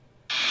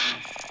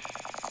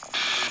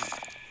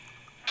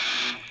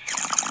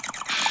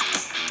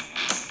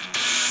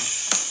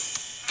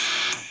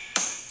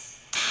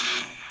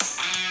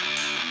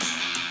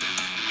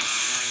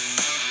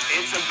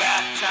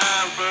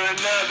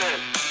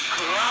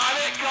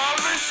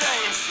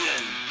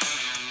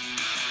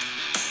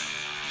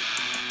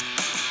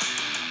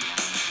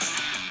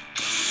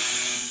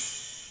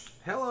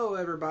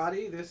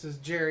everybody. This is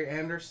Jerry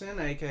Anderson,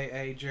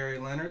 aka Jerry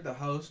Leonard, the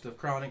host of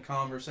Chronic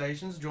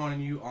Conversations,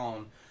 joining you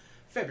on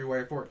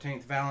February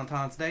 14th,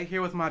 Valentine's Day,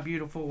 here with my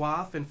beautiful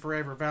wife and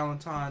forever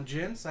Valentine,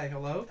 Jen. Say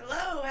hello.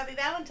 Hello, happy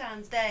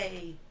Valentine's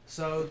Day.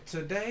 So,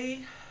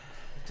 today,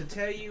 to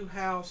tell you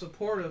how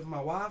supportive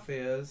my wife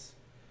is,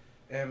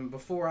 and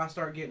before I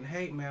start getting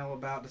hate mail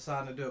about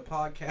deciding to do a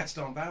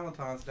podcast on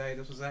Valentine's Day,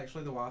 this was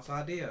actually the wife's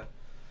idea.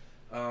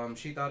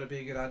 She thought it'd be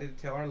a good idea to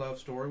tell our love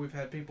story. We've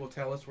had people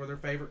tell us we're their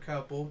favorite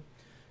couple,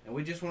 and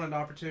we just wanted an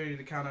opportunity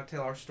to kind of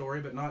tell our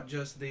story, but not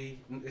just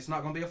it's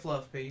not going to be a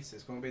fluff piece.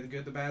 It's going to be the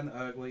good, the bad, and the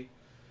ugly.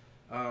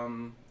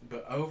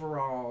 But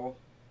overall,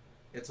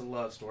 it's a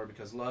love story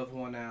because love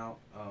won out.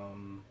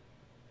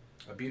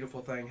 A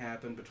beautiful thing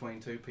happened between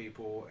two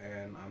people,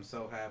 and I'm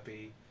so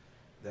happy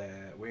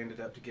that we ended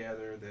up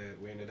together,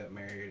 that we ended up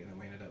married, and that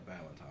we ended up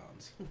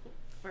Valentines.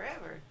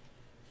 Forever.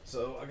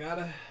 So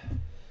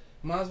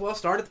might as well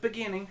start at the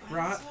beginning,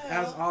 right?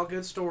 Well. As all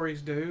good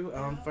stories do.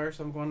 First,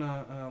 I'm going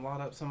to load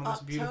up some of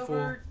this beautiful...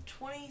 October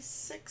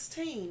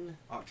 2016.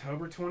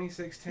 October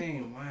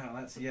 2016. Wow,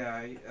 that's,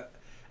 yeah.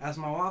 As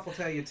my wife will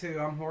tell you, too,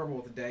 I'm horrible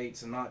with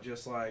dates, and not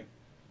just like,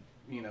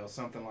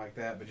 something like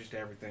that, but just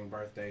everything,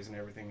 birthdays and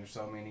everything. There's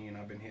so many, and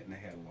I've been hitting the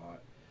head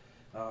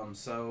a lot.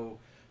 So,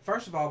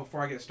 first of all,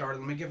 before I get started,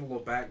 let me give a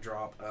little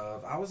backdrop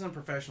of, I was in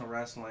professional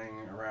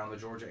wrestling around the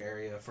Georgia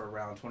area for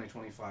around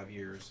 25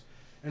 years.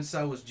 And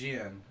so was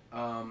Jen.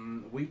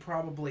 We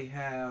probably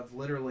have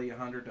literally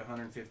 100 to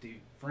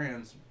 150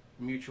 friends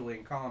mutually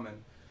in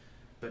common,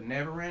 but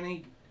never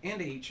ran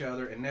into each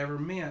other and never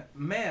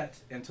met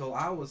until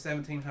I was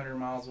 1,700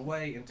 miles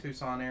away in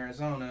Tucson,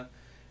 Arizona,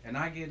 and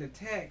I get a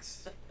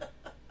text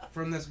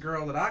from this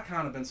girl that I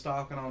kind of been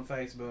stalking on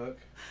Facebook,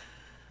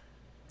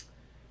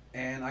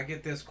 and I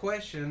get this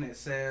question. It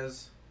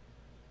says,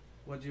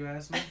 "What'd you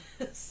ask me?"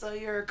 So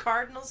you're a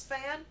Cardinals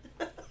fan?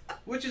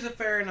 Which is a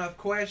fair enough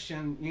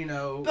question,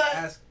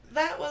 But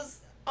that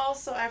was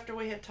also after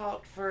we had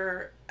talked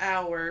for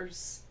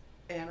hours,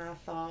 and I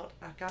thought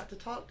I got to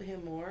talk to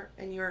him more,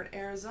 and you're in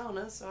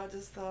Arizona, so I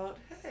just thought,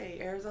 hey,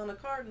 Arizona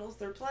Cardinals,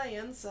 they're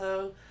playing,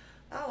 so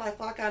I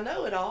like I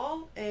know it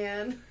all,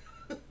 and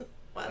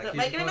wound up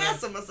making an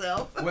ass of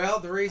myself. Well,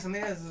 the reason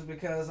is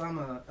because I'm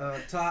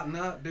a tighten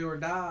up, do or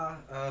die.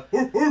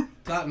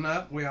 Tighten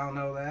up, we all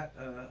know that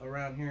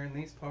around here in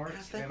these parts.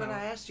 I think when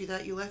I asked you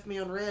that, you left me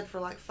on red for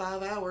like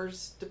 5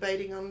 hours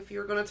debating on if you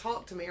were going to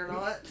talk to me or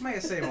not. It may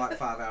have seemed like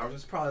 5 hours.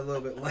 It's probably a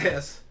little bit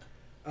less.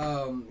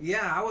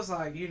 Yeah, I was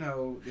like,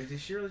 did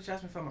she really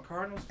ask me if I'm a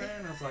Cardinals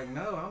fan? I was like,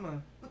 no, I'm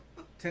a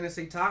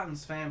Tennessee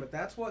Titans fan, but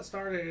that's what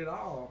started it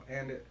all.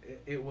 And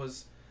it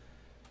was...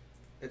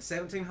 It's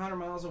 1,700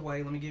 miles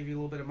away. Let me give you a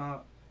little bit of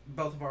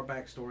both of our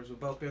backstories. We've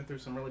both been through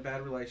some really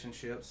bad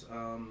relationships.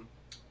 And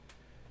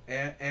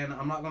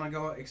I'm not going to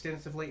go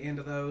extensively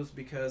into those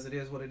because it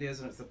is what it is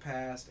and it's the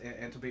past.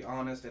 And to be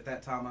honest, at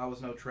that time, I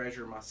was no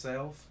treasure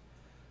myself.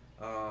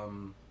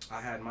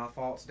 I had my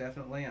faults,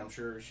 definitely. I'm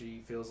sure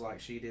she feels like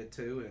she did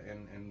too.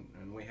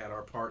 And we had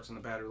our parts in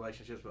the bad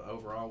relationships. But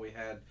overall, we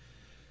had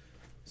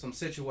some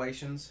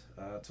situations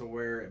to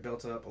where it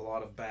built up a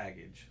lot of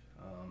baggage.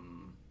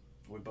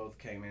 We both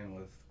came in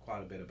with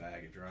quite a bit of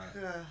baggage,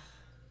 right?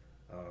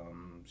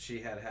 She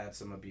had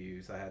some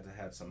abuse. I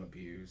had some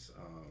abuse.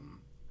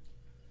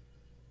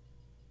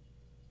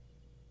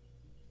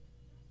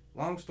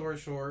 Long story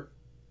short,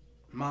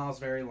 miles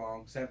very long,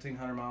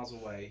 1,700 miles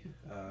away.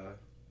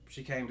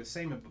 She came to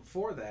see me.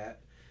 Before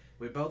that,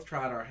 we both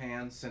tried our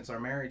hands since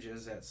our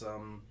marriages at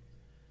some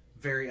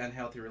very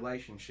unhealthy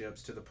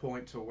relationships to the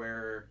point to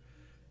where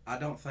I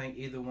don't think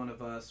either one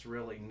of us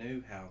really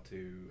knew how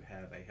to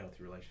have a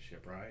healthy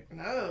relationship, right?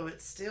 No,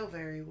 it's still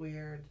very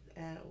weird,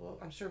 and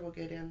I'm sure we'll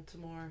get into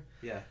more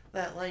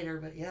that later.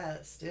 But yeah,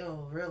 it's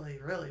still really,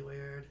 really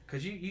weird.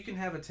 Because you can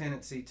have a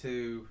tendency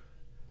to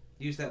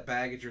use that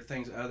baggage or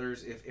things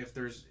others if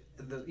there's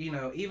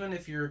even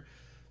if you're,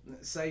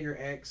 say your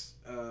ex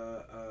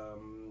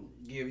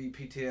give you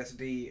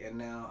PTSD, and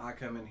now I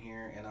come in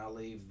here and I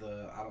leave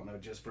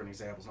just for an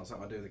example, it's not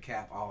something I do, the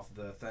cap off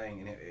the thing,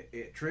 and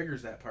it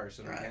triggers that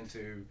person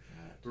into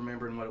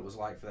remembering what it was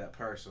like for that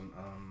person.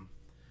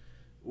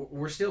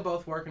 We're still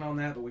both working on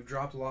that, but we've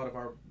dropped a lot of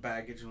our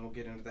baggage, and we'll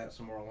get into that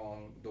some more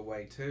along the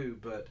way too.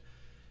 But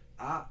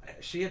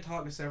she had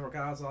talked to several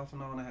guys off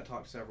and on. I had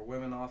talked to several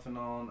women off and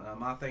on.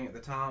 My thing at the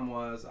time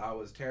was I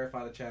was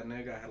terrified of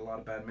Chattanooga. I had a lot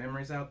of bad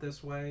memories out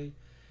this way.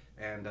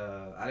 And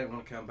I didn't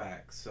want to come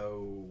back.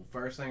 So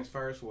first things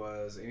first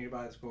was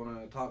anybody that's going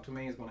to talk to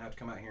me is going to have to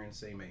come out here and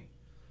see me.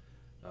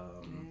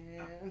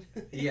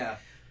 Yeah.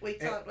 We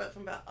talked about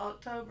from about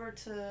October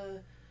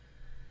to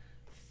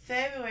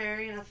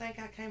February, and I think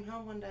I came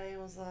home one day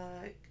and was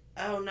like,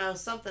 oh no,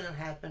 something had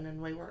happened,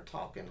 and we weren't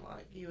talking.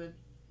 Like you had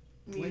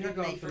muted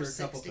me for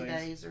 60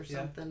 days or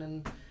something.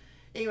 And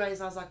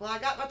anyways, I was like, well, I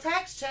got my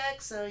tax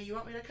check, so you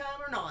want me to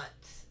come or not?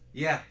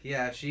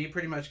 Yeah, she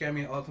pretty much gave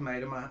me an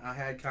ultimatum. I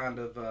had kind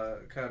of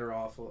cut her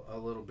off a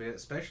little bit,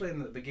 especially in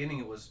the beginning.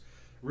 It was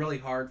really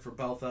hard for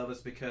both of us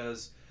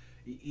because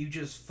you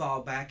just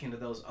fall back into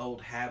those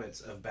old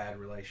habits of bad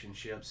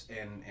relationships,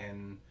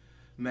 and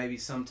maybe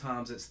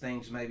sometimes it's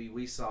things maybe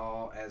we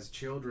saw as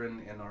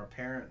children in our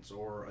parents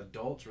or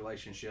adults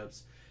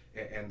relationships,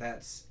 and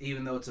that's,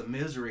 even though it's a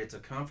misery, it's a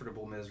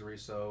comfortable misery,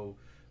 so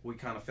we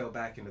kind of fell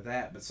back into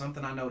that. But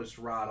something I noticed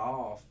right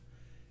off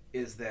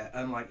is that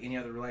unlike any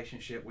other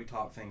relationship, we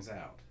talk things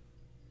out,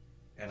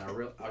 and I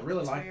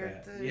really like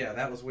that. Too. Yeah,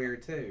 that was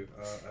weird too.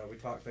 We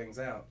talked things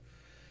out,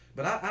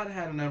 but I'd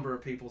had a number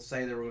of people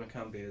say they were going to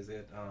come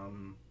visit,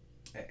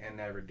 and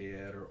never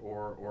did,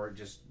 or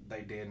just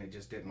they did and it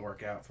just didn't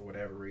work out for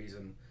whatever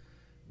reason.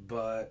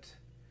 But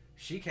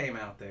she came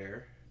out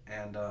there,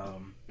 and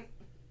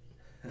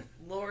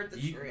Lord,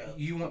 the trip.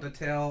 You want to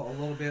tell a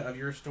little bit of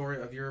your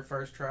story of your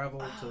first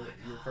travel to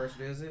your first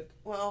visit?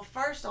 Well,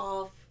 first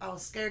off, I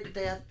was scared to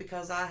death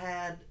because I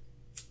had,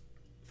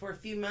 for a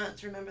few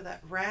months, remember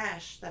that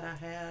rash that I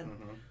had,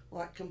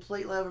 like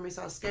completely over me.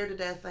 So I was scared to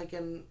death,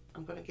 thinking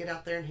I'm going to get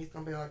out there and he's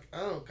going to be like,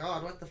 "Oh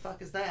God, what the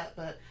fuck is that?"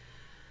 But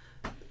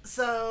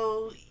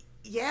so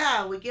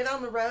yeah, we get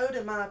on the road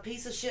in my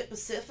piece of shit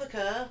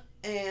Pacifica,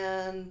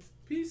 and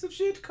piece of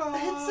shit car.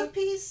 It's a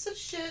piece of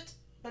shit,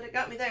 but it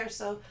got me there.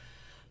 So,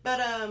 but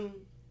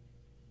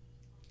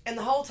and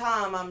the whole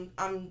time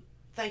I'm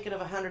thinking of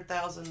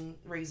 100,000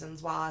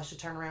 reasons why I should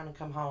turn around and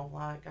come home.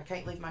 Like, I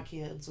can't leave my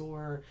kids,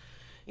 or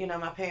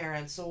my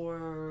parents,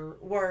 or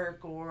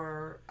work,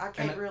 or I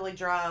can't really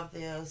drive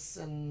this.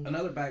 And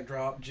another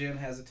backdrop, Jen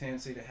has a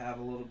tendency to have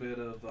a little bit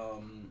of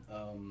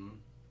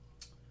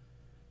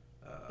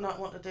not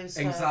wanting to do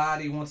stuff.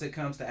 Anxiety once it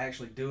comes to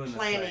actually doing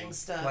planning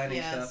stuff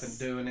and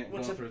doing it,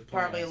 which going through the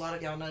plans. Probably a lot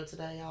of y'all know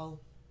today. I'll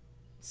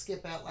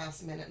skip out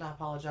last minute, and I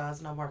apologize,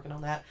 and I'm working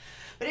on that.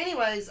 But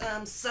anyways,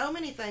 so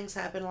many things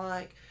happened.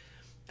 Like,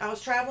 I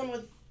was traveling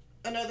with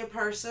another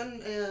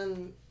person,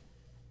 and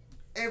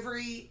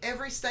every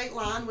state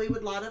line we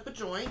would light up a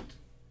joint,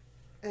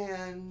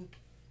 and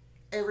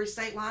every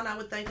state line I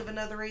would think of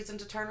another reason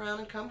to turn around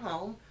and come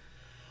home.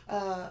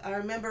 I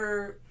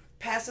remember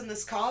passing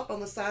this cop on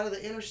the side of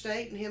the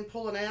interstate and him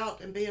pulling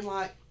out and being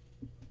like,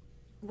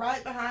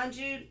 right behind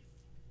you,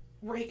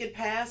 where he could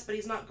pass, but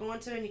he's not going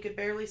to, and you could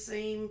barely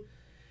see him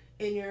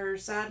in your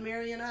side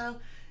mirror,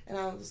 And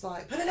I was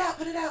like, put it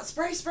out,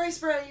 spray, spray,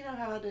 spray. You know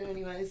how I do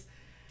anyways.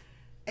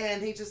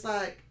 And he just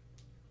like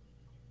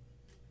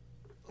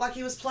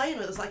he was playing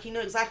with us, like he knew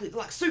exactly,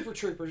 like Super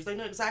Troopers, they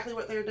knew exactly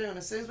what they were doing.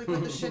 As soon as we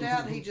put the shit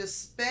out, he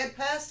just sped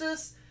past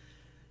us.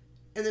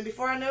 And then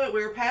before I knew it,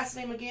 we were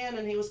passing him again,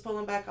 and he was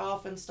pulling back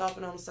off and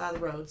stopping on the side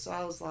of the road. So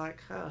I was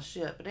like, oh,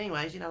 shit. But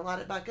anyways, light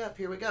it back up.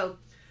 Here we go.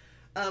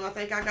 I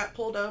think I got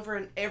pulled over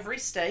in every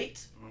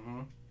state,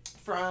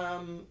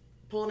 from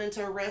pulling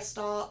into a rest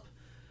stop.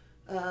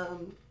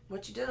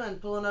 What you doing?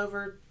 Pulling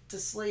over to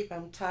sleep.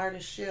 I'm tired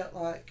as shit.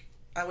 Like,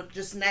 I would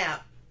just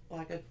nap,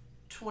 like a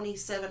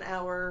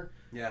 27-hour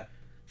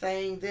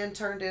thing. Then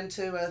turned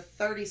into a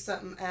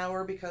 30-something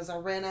hour because I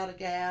ran out of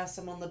gas.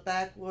 I'm on the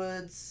back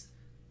roads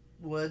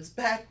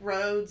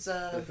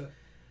of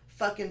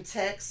fucking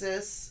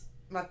Texas.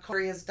 My car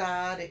has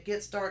died. It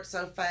gets dark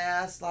so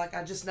fast. Like,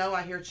 I just know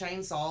I hear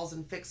chainsaws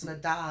and fixing to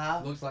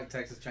die. Looks like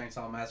Texas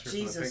Chainsaw Massacre.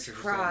 Jesus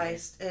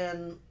Christ.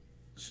 And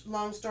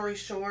long story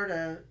short,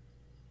 a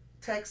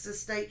Texas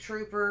state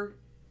trooper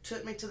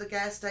took me to the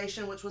gas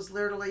station, which was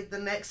literally the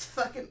next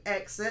fucking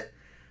exit.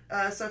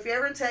 So if you're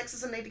ever in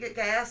Texas and need to get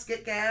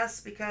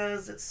gas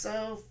because it's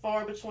so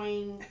far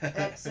between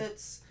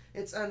exits.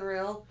 It's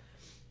unreal.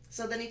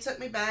 So then he took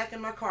me back,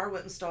 and my car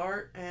wouldn't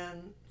start,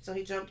 and so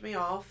he jumped me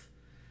off.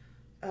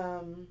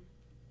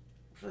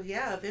 So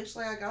yeah,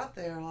 eventually I got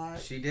there. Like,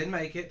 she did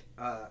make it.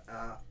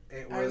 I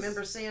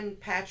remember seeing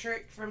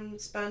Patrick from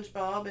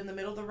SpongeBob in the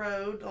middle of the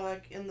road,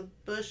 like in the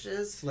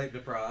bushes. Sleep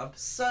deprived.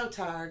 So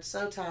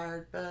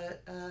tired,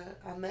 but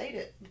I made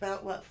it.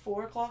 About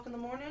 4 o'clock in the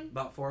morning.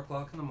 About 4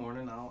 o'clock in the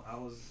morning.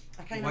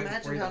 I can't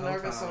imagine how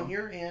nervous on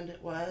your end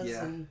it was.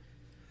 Yeah. And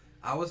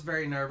I was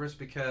very nervous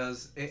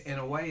because, in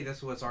a way,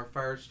 this was our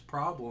first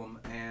problem,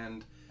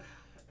 and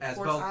of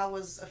course I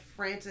was a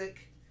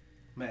frantic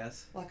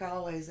mess, like I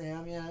always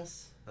am.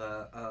 Yes.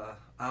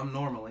 I'm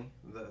normally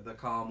the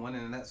calm one,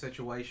 and in that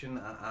situation,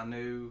 I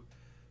knew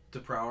to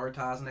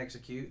prioritize and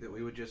execute, that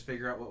we would just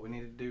figure out what we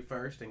needed to do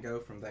first and go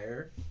from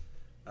there.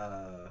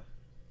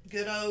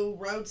 Good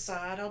old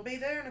roadside. I'll be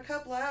there in a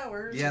couple of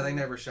hours. Yeah, they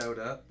never showed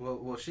up.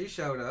 Well, she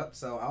showed up,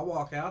 so I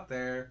walk out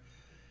there,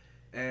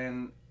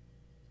 and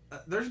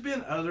there's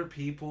been other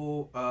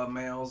people,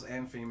 males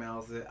and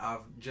females, that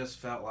I've just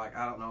felt like,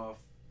 I don't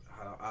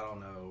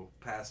know,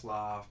 past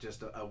life,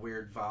 just a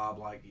weird vibe,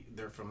 like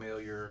they're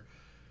familiar,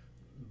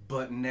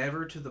 but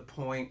never to the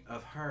point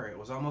of her. It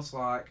was almost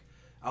like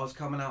I was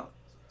coming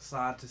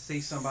outside to see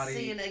somebody.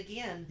 Seeing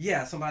again.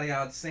 Yeah, somebody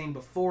I'd seen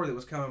before that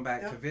was coming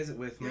back to visit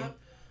with me. Yep.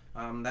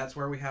 That's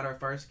where we had our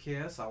first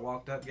kiss. I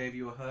walked up, gave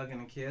you a hug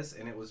and a kiss,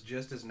 and it was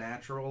just as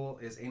natural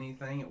as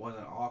anything. It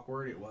wasn't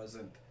awkward. It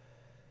wasn't,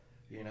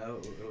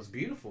 it was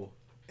beautiful.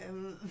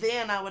 And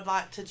then I would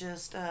like to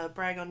just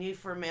brag on you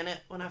for a minute.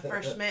 When I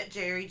first met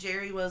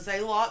Jerry was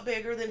a lot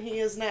bigger than he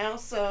is now.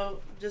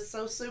 So just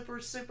so super,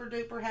 super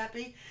duper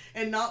happy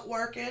and not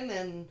working.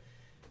 And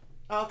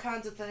all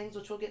kinds of things,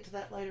 which we'll get to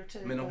that later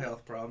too. Mental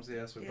health problems,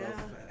 yes. We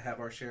both have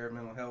our share of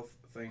mental health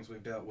things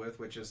we've dealt with,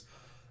 which has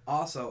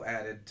also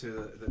added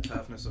to the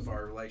toughness of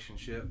our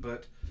relationship.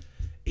 But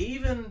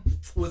even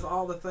with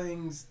all the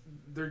things,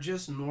 they're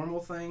just normal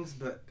things,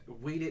 but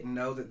we didn't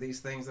know that these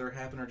things that are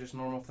happening are just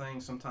normal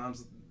things.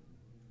 Sometimes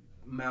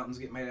mountains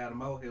get made out of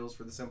molehills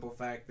for the simple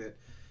fact that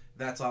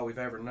that's all we've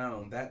ever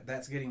known.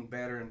 That's getting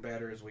better and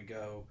better as we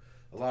go.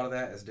 A lot of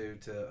that is due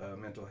to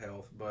mental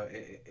health, but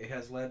it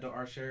has led to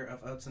our share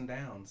of ups and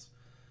downs.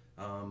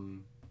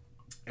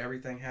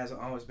 Everything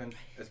hasn't always been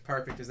as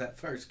perfect as that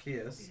first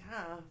kiss.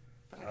 Yeah.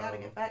 But I gotta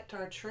get back to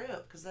our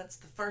trip because that's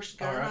the first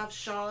gun I've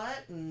shot.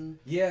 And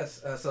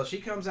yes, so she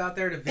comes out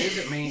there to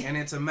visit me, and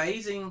it's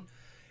amazing.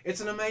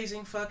 It's an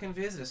amazing fucking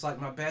visit. It's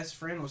like my best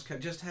friend was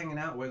just hanging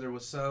out with her.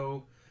 Was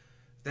so.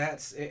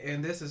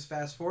 And this is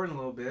fast forwarding a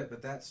little bit,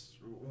 but that's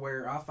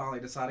where I finally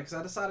decided, because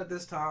I decided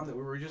this time that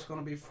we were just going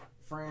to be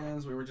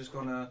friends. We were just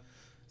going to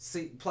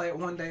play it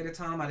one day at a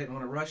time. I didn't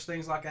want to rush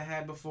things like I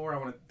had before. I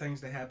wanted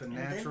things to happen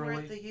naturally.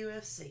 And then we're at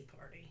the UFC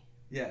party.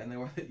 Yeah, and then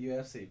we're at the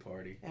UFC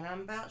party. And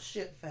I'm about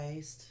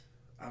shit-faced.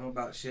 I'm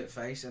about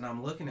shit-faced, and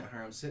I'm looking at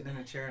her. I'm sitting in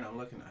a chair, and I'm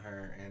looking at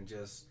her, and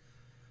just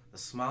the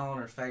smile on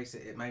her face,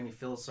 it made me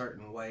feel a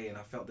certain way, and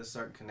I felt this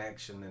certain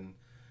connection,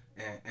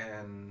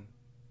 and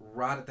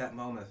right at that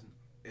moment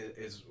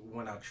is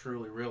when I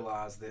truly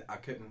realized that I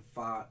couldn't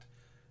fight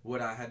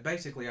what I had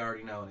basically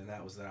already known, and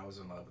that was that I was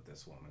in love with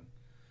this woman.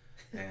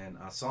 And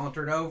I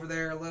sauntered over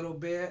there a little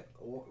bit,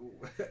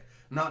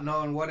 not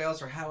knowing what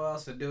else or how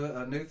else to do it,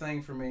 a new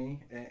thing for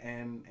me,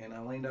 and I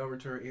leaned over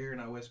to her ear and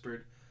I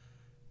whispered,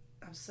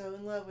 I'm so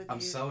in love with you.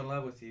 I'm so in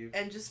love with you.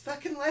 And just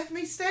fucking left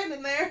me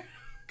standing there.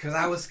 Because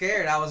I was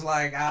scared. I was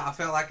like, I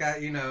felt like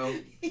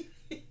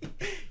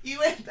You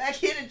went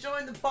back in and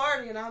joined the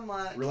party, and I'm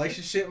like...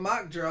 Relationship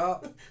mic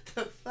drop.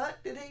 The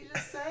fuck did he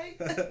just say?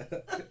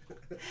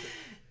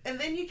 And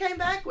then you came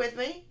back with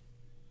me.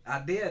 I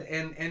did.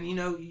 And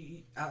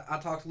I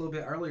talked a little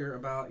bit earlier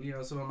about,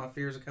 some of my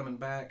fears of coming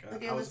back.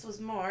 Again, this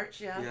was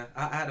March, yeah. Yeah,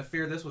 I had a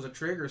fear this was a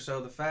trigger,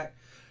 so the fact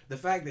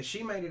that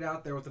she made it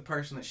out there with the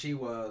person that she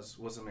was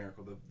a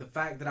miracle. The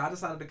fact that I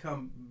decided to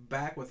come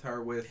back with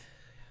her with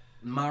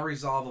my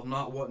resolve of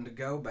not wanting to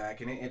go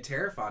back, and it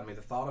terrified me.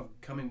 The thought of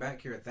coming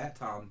back here at that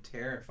time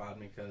terrified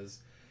me, because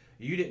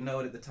you didn't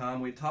know it at the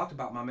time. We talked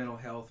about my mental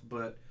health,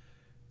 but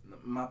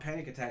my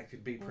panic attack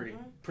could be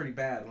pretty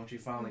bad once you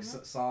finally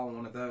saw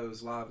one of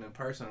those live and in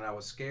person, and I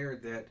was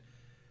scared that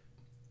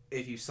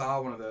if you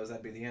saw one of those,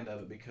 that'd be the end of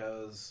it,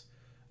 because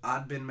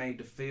I'd been made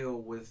to feel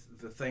with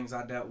the things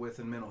I dealt with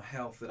in mental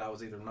health that I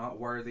was either not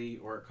worthy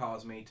or it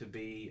caused me to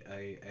be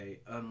a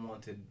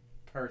unwanted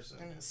person.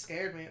 And it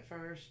scared me at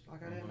first.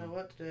 Like, I didn't know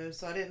what to do,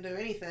 so I didn't do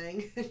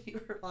anything.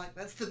 You were like,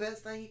 that's the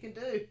best thing you can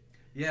do.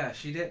 Yeah,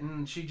 she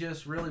didn't. She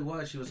just really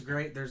was. She was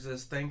great. There's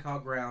this thing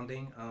called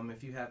grounding.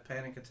 If you have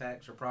panic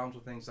attacks or problems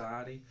with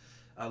anxiety,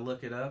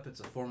 look it up. It's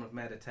a form of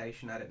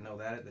meditation. I didn't know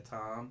that at the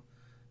time.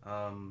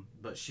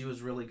 But she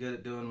was really good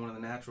at doing one of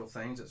the natural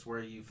things. It's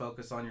where you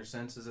focus on your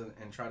senses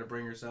and try to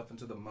bring yourself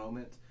into the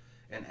moment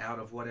and out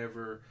of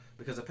whatever,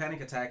 because a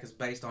panic attack is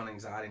based on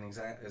anxiety, and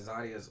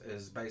anxiety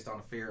is based on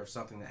a fear of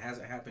something that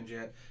hasn't happened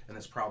yet and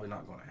that's probably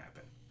not going to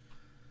happen.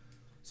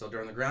 So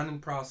during the grounding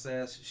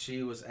process,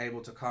 she was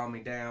able to calm me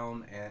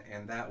down,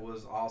 and that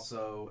was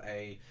also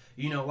a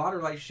lot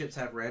of relationships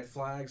have red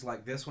flags.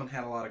 Like, this one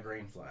had a lot of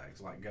green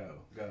flags, like go,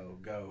 go,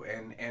 go.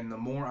 And the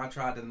more I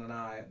tried to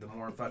deny it, the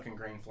more fucking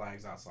green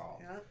flags I saw.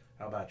 Yep.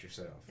 How about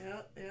yourself?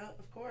 Yeah,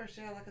 of course.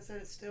 Yeah, like I said,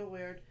 it's still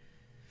weird.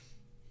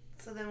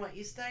 So then what,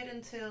 you stayed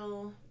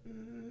until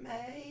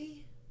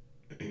May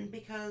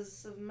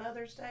because of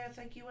Mother's Day, I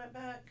think you went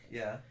back?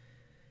 Yeah.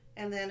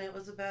 And then it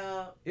was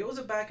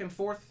a back and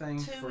forth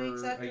thing 2 for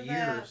weeks after a year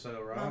that, or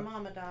so, right? my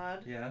mama died.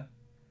 Yeah.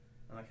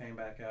 And I came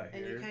back out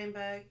here. And you came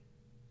back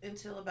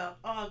until about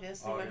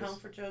August. You went home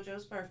for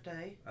JoJo's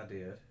birthday. I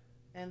did.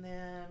 And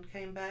then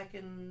came back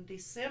in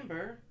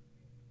December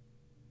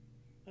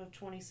of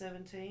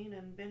 2017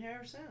 and been here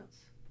ever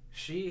since.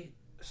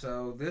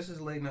 So this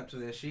is leading up to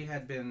this. She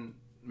had been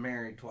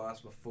married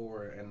twice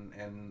before,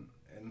 and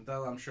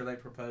though I'm sure they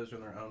proposed in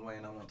their own way,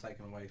 and I'm not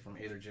taking away from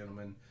either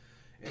gentleman,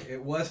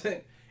 it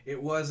wasn't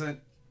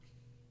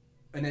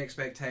an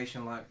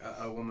expectation like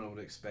a woman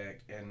would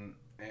expect, and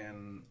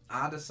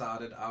I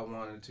decided I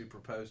wanted to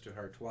propose to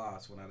her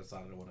twice when I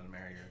decided I wanted to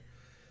marry her.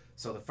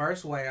 So the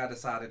first way I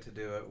decided to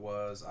do it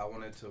was I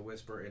wanted to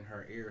whisper in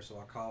her ear, so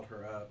I called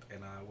her up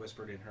and I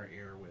whispered in her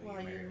ear, "Will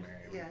you marry me?"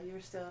 Yeah, you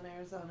were still in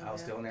Arizona. I was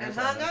still in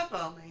Arizona. And hung up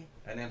on me.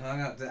 And then hung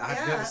up. I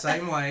had to do it the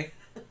same way.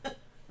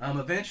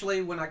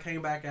 Eventually, when I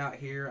came back out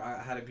here,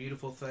 I had a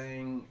beautiful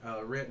thing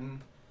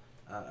written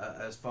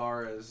as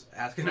far as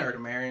asking her to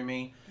marry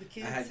me. The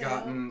kids I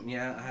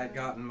had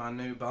gotten my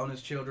new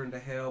bonus children to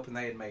help, and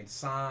they had made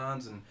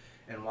signs,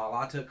 and while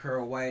I took her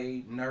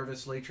away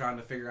nervously, trying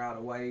to figure out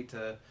a way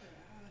to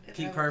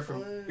keep her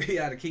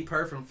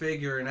from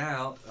figuring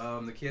out,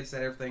 the kids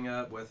set everything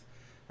up with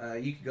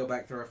You could go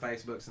back through our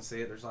Facebooks and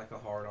see it. There's like a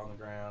heart on the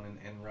ground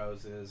and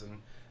roses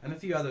and a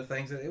few other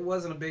things. It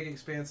wasn't a big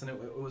expense, and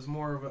it was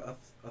more of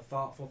a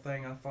thoughtful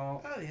thing, I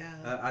thought. Oh,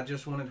 yeah. I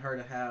just wanted her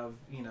to have,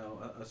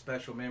 a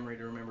special memory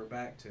to remember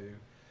back to.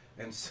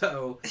 And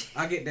so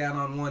I get down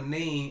on one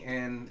knee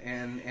and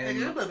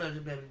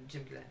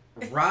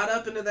right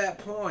up into that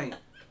point,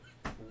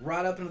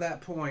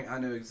 I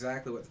knew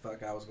exactly what the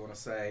fuck I was going to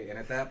say. And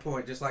at that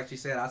point, just like she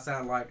said, I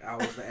sound like I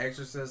was the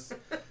Exorcist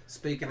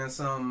speaking in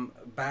some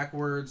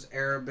backwards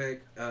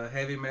Arabic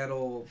heavy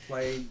metal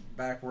played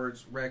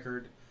backwards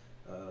record.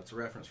 It's a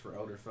reference for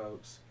older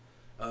folks.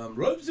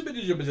 And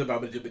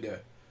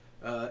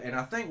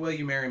I think "Will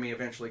You Marry Me"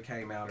 eventually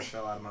came out or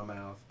fell out of my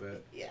mouth,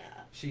 but yeah,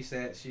 she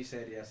said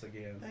yes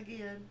again.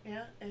 Again,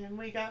 yeah, and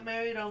we got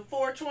married on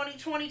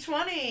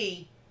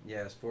 4/20/2020.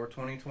 Yes,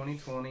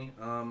 4/20/2020.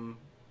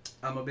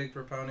 I'm a big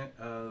proponent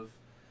of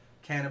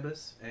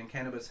cannabis and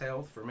cannabis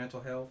health for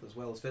mental health as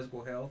well as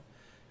physical health,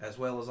 as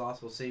well as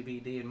also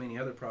CBD and many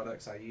other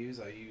products I use.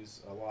 I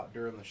use a lot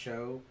during the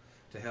show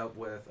to help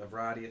with a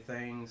variety of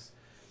things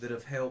that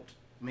have helped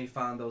me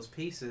find those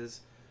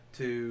pieces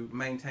to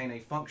maintain a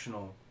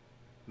functional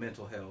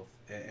mental health.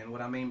 And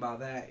what I mean by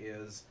that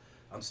is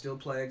I'm still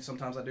plagued.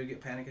 Sometimes I do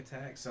get panic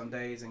attacks. Some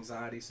days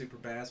anxiety is super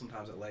bad.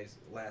 Sometimes it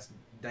lasts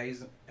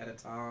days at a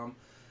time.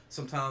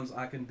 Sometimes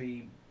I can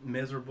be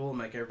miserable and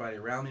make everybody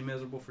around me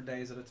miserable for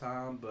days at a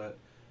time. But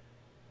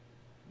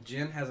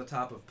Jen has a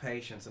type of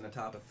patience and a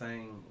type of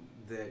thing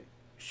that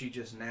she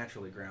just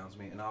naturally grounds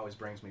me and always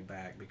brings me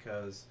back,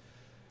 because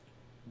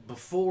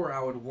before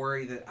I would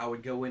worry that I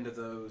would go into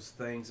those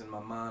things in my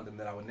mind and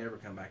that I would never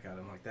come back out of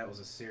them. Like, that was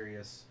a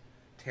serious,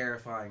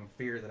 terrifying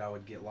fear that I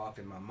would get locked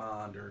in my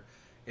mind or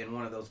in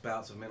one of those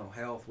bouts of mental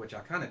health, which I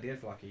kind of did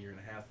for like a year and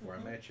a half before I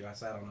met you. I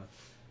sat on a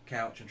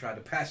couch and tried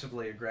to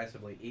passively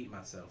aggressively eat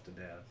myself to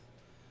death.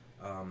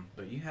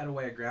 But you had a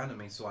way of grounding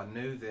me, so I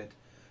knew that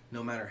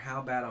no matter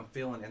how bad I'm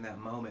feeling in that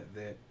moment,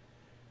 that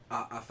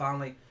I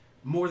finally,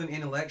 more than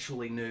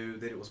intellectually, knew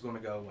that it was going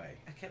to go away.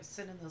 I kept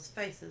sending those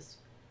faces.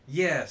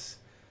 Yes.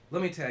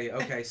 Let me tell you.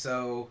 Okay,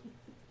 so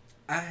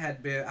it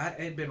had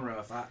been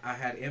rough. I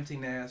had empty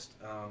nest.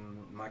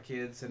 My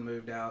kids had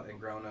moved out and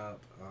grown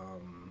up.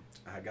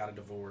 I had got a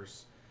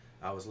divorce.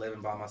 I was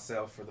living by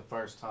myself for the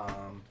first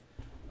time.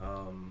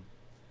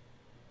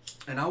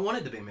 And I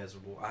wanted to be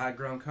miserable. I had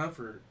grown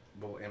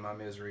comfortable in my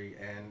misery,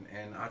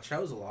 and I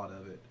chose a lot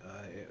of it.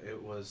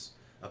 It was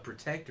a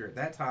protector. At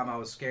that time, I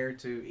was scared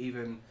to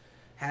even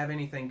have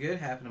anything good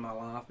happen in my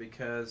life,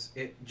 because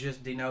it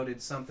just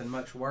denoted something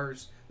much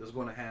worse that was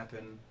going to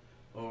happen,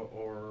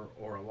 or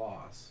a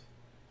loss.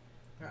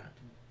 Right.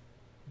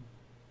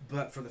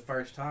 But for the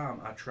first time,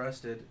 I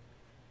trusted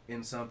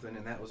in something,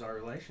 and that was our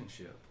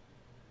relationship.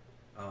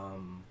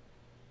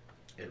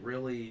 It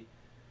really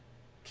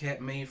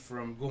kept me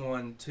from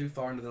going too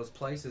far into those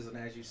places, and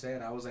as you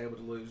said, I was able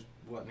to lose,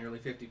 nearly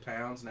 50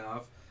 pounds.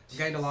 Now I've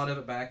gained a lot of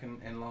it back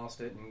and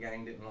lost it, and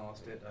gained it and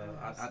lost it.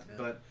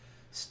 But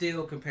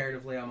still,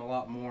 comparatively, I'm a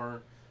lot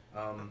more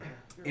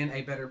in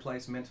a better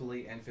place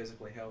mentally and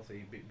physically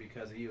healthy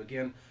because of you.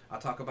 Again, I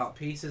talk about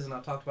pieces, and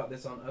I talked about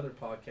this on other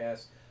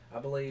podcasts. I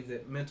believe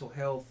that mental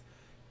health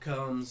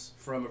comes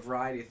from a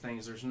variety of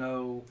things.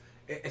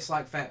 It's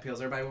like fat pills.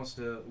 Everybody wants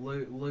to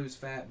lose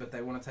fat, but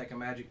they want to take a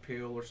magic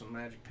pill or some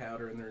magic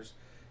powder, and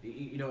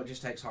it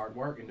just takes hard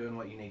work and doing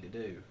what you need to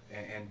do.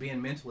 And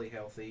being mentally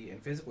healthy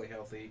and physically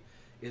healthy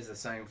is the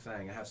same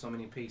thing. I have so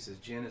many pieces.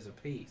 Jen is a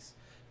piece.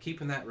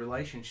 Keeping that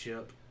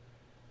relationship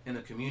in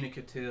a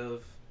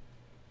communicative,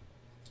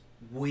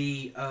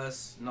 we,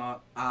 us,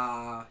 not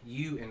I,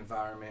 you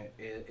environment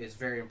is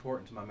very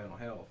important to my mental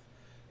health.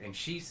 And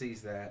she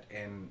sees that,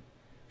 and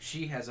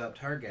she has upped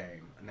her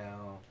game.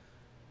 Now,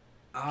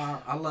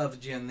 I loved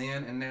Jen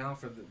then and now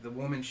for the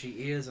woman she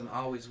is and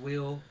always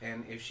will.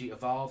 And if she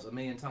evolves a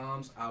million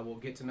times, I will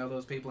get to know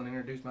those people and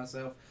introduce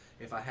myself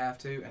if I have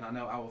to. And I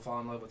know I will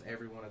fall in love with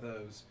every one of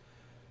those.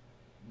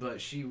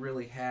 But she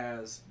really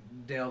has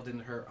delved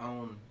into her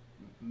own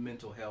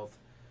mental health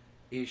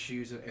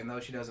issues. And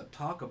though she doesn't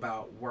talk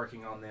about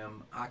working on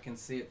them, I can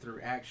see it through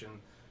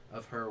action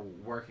of her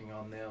working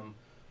on them.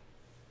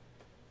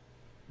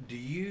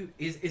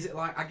 Is it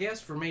like, I guess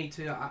for me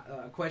too,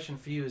 a question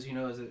for you is,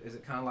 is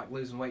it kind of like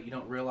losing weight? You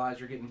don't realize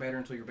you're getting better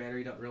until you're better.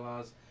 You don't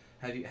realize,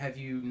 have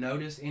you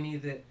noticed any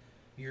that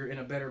you're in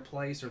a better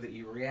place, or that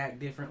you react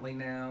differently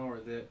now,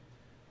 or that,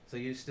 so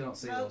you still don't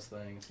see those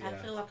things? Yeah. I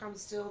feel like I'm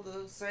still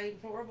the same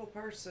horrible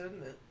person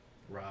that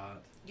right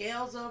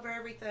yells over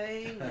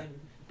everything and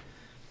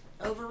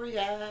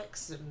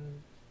overreacts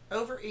and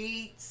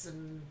overeats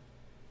and,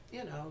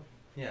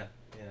 Yeah.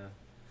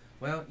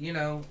 Well,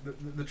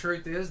 the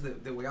truth is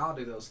that we all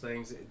do those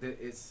things.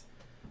 It's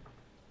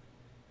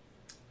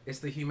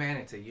the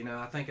humanity.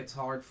 I think it's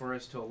hard for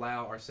us to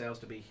allow ourselves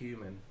to be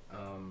human,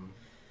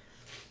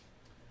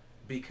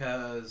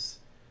 because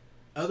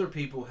other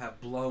people have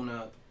blown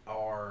up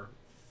our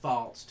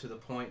faults to the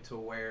point to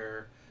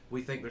where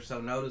we think they're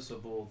so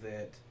noticeable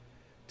that,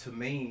 to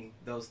me,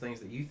 those things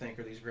that you think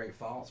are these great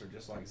faults are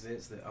just like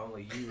zits that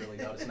only you really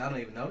notice, and I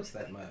don't even notice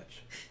that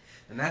much.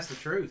 And that's the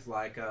truth.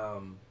 Like,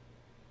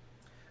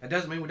 it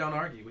doesn't mean we don't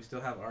argue. We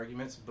still have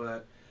arguments,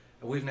 but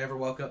we've never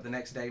woke up the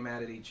next day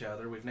mad at each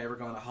other. We've never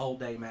gone a whole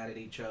day mad at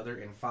each other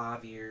in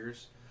 5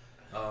 years.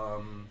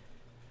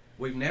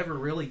 We've never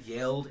really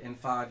yelled in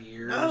 5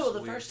 years. No,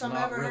 the We've first time I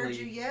not ever heard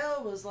you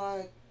yell was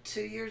like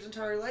 2 years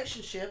into our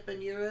relationship,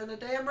 and you were in a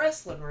damn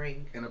wrestling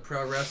ring. In a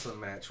pro wrestling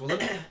match. Well,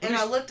 and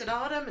I looked at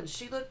Autumn, and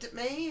she looked at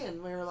me,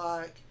 and we were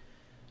like,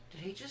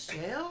 did he just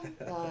yell?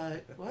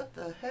 Like, what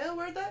the hell?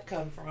 Where'd that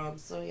come from?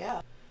 So,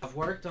 yeah. I've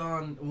worked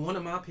on, one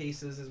of my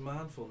pieces is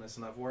mindfulness,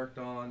 and I've worked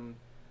on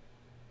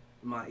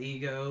my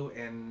ego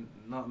and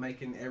not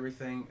making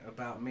everything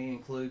about me,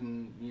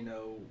 including, you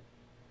know,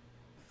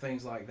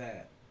 things like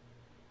that.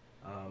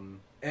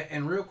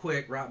 And real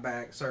quick, right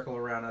back, circle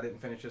around, I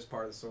didn't finish this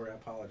part of the story, I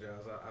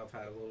apologize. I've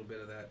had a little bit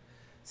of that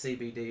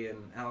CBD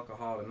and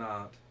alcohol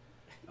tonight.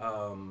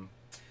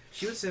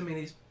 She would send me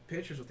these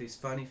pictures with these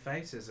funny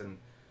faces, and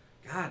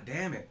God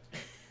damn it,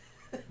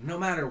 no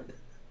matter,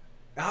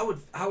 I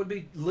would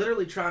be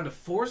literally trying to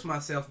force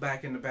myself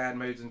back into bad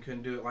moods and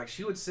couldn't do it. Like,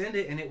 she would send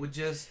it, and it would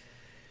just,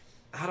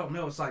 I don't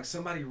know, it's like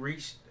somebody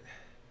reached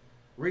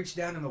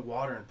down in the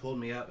water and pulled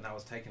me up, and I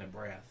was taking a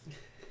breath.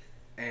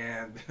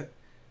 And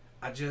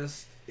I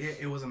just,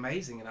 it was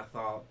amazing, and I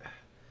thought,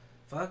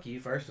 fuck you,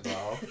 first of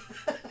all.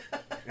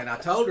 And I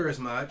told her as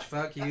much,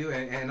 fuck you,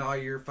 and all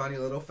your funny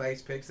little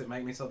face pics that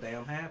make me so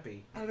damn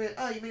happy. I mean,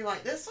 oh, you mean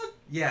like this one?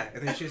 Yeah,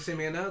 and then she'd send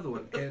me another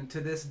one. And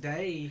to this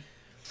day,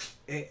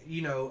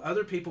 you know,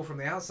 other people from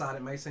the outside,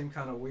 it may seem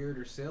kind of weird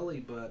or silly,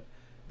 but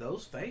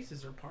those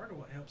faces are part of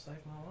what helped save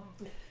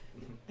my life.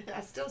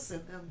 I still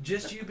send them.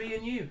 Just you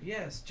being you.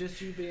 Yes, just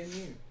you being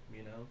you.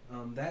 You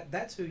know,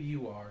 that's who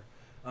you are.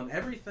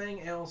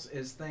 Everything else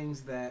is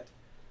things that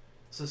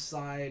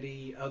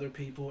society, other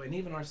people, and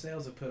even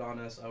ourselves have put on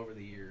us over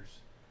the years.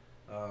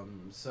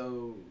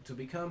 So to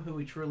become who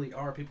we truly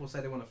are, people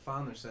say they want to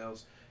find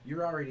themselves.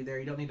 You're already there.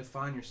 You don't need to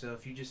find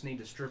yourself. You just need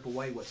to strip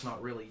away what's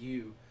not really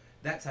you.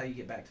 That's how you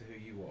get back to who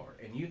you are.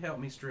 And you helped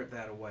me strip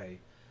that away.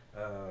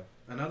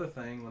 Another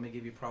thing, let me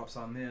give you props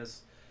on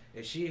this,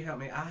 is she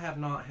helped me. I have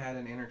not had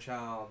an inner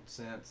child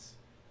since...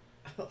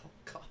 Oh,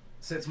 God.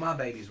 Since my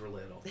babies were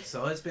little.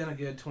 So it's been a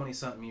good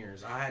 20-something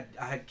years. I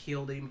had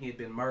killed him. He had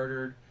been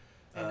murdered.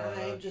 And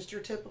I ain't just your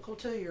typical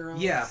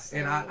 2-year-old. Yeah, so.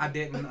 and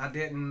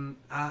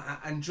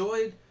I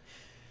enjoyed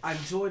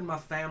my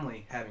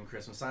family having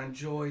Christmas. I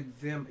enjoyed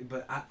them,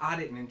 but I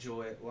didn't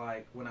enjoy it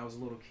like when I was a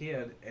little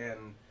kid.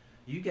 And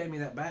you gave me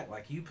that back.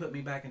 Like, you put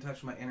me back in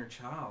touch with my inner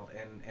child.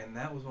 And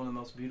that was one of the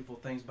most beautiful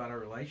things about our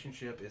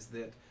relationship, is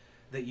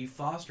that you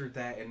fostered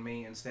that in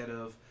me, instead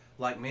of,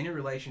 like many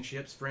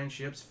relationships,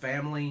 friendships,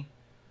 family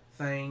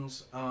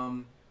things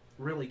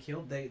really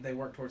killed. They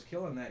work towards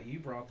killing that. You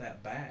brought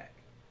that back.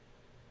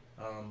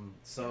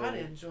 So I'd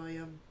enjoy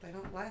them. They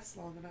don't last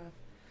long enough.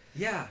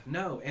 Yeah,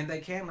 no, and they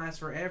can last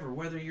forever.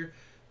 Whether you're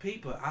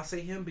people, I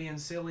see him being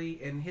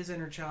silly and his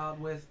inner child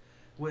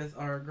with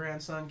our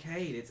grandson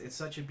Cade. It's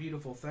such a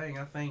beautiful thing.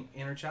 I think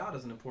inner child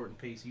is an important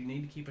piece. You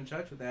need to keep in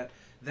touch with that.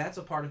 That's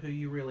a part of who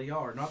you really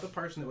are. Not the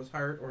person that was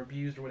hurt or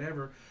abused or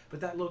whatever,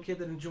 but that little kid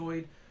that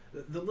enjoyed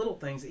the little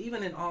things.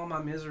 Even in all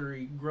my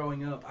misery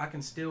growing up, I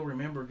can still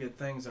remember good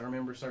things. I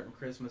remember certain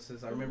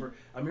Christmases. I remember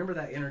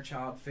that inner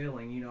child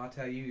feeling. You know, I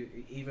tell you,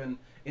 even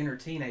inner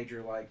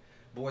teenager, like,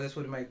 boy, this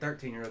would have made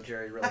 13-year-old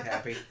Jerry really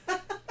happy.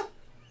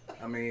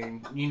 I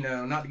mean, you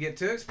know, not to get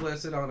too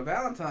explicit on a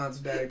Valentine's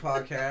Day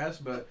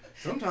podcast, but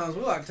sometimes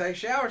we like to take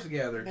showers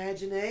together.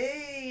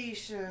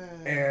 Imagination.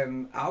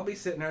 And I'll be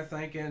sitting there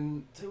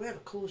thinking... So we have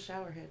a cool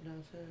shower head now,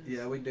 too.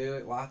 Yeah, we do.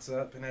 It lights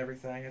up and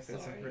everything.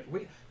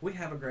 We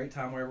have a great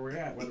time wherever we're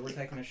at, whether we're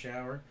taking a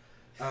shower.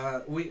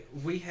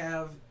 We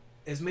have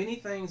as many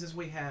things as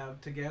we have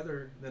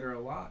together that are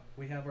a lot.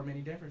 We have our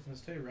many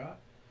differences, too, right?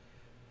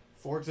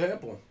 For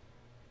example,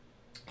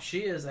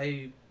 she is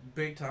a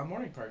big-time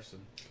morning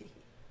person.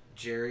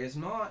 Jerry is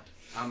not.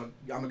 I'm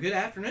a good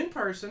afternoon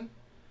person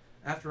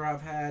after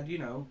I've had,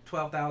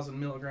 12,000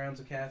 milligrams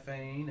of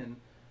caffeine and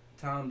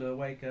time to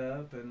wake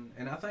up. And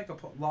I think a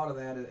lot of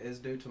that is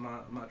due to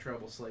my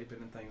trouble sleeping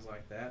and things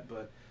like that.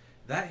 But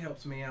that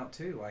helps me out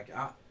too. Like,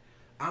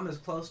 I'm as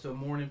close to a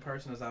morning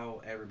person as I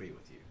will ever be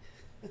with you.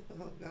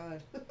 Oh,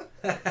 God.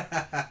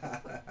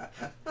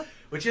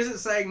 Which isn't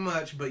saying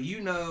much, but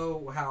you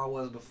know how I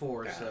was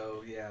before. God.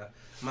 So, yeah.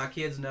 My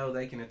kids know,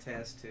 they can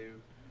attest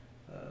to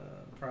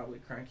probably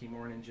cranky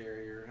morning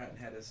Jerry, or hadn't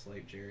had his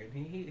sleep Jerry.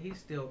 And he's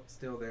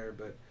still there,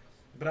 but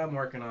I'm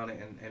working on it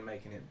and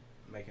making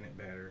it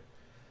better.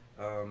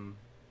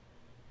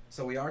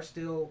 So we are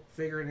still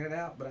figuring it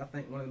out, but I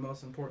think one of the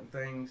most important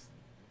things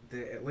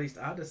that at least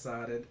I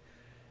decided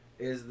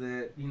is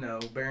that,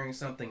 bearing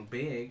something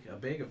big, a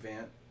big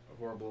event, a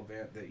horrible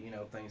event,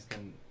 that, things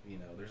can,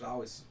 there's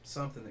always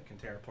something that can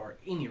tear apart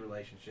any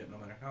relationship, no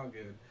matter how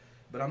good.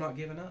 But I'm not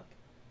giving up.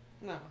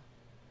 No.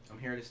 I'm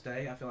here to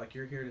stay. I feel like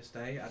you're here to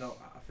stay.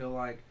 I feel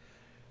like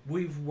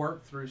we've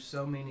worked through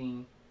so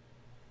many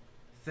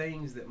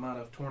things that might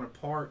have torn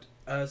apart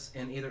us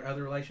in either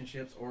other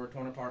relationships or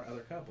torn apart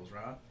other couples,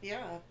 right?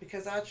 Yeah,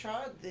 because I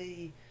tried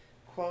the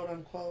quote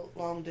unquote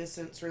long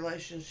distance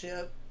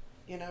relationship,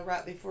 you know,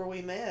 right before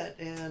we met,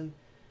 and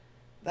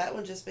that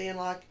one just being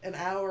like an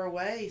hour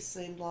away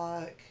seemed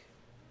like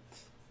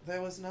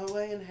there was no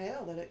way in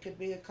hell that it could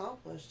be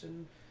accomplished,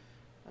 and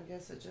I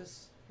guess it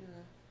just, you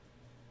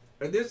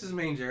know. This is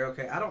mean, Jerry.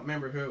 Okay, I don't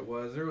remember who it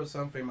was. There was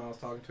some female I was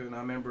talking to, and I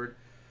remembered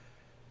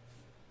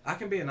I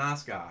can be a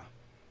nice guy.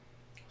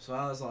 So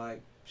I was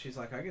like, she's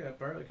like, I get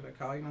up early. Can I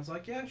call you? And I was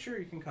like, yeah, sure,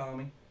 you can call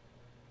me.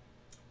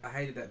 I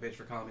hated that bitch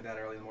for calling me that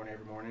early in the morning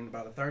every morning.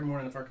 By the third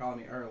morning of her calling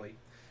me early,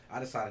 I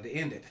decided to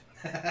end it.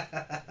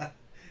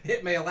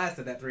 It may have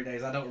lasted that 3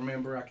 days. I don't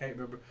remember. I can't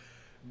remember.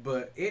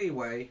 But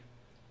anyway,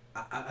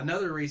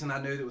 another reason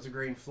I knew that it was a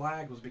green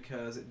flag was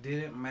because it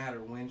didn't matter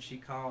when she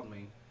called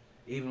me,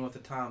 even with the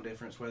time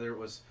difference, whether it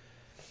was,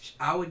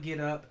 I would get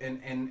up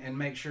and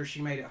make sure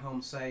she made it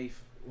home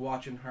safe,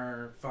 watching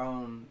her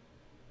phone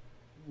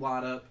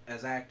light up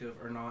as active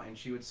or not, and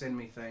she would send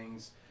me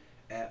things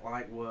at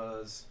like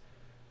was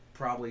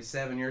probably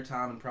 7 your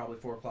time and probably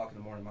 4 o'clock in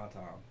the morning my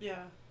time.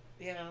 Yeah.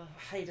 Yeah,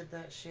 I hated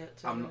that shit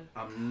too.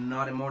 I'm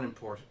not a morning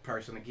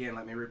person. Again,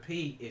 let me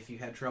repeat, if you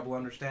had trouble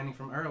understanding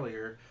from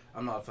earlier,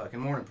 I'm not a fucking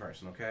morning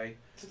person, okay?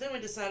 So then we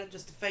decided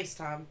just to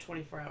FaceTime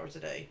 24 hours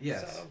a day.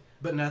 Yes. So.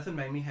 But nothing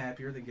made me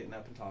happier than getting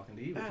up and talking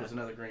to you, which was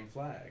another green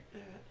flag.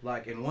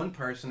 Like, in one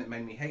person, it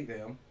made me hate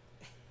them.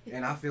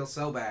 And I feel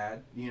so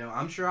bad. You know,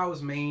 I'm sure I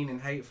was mean and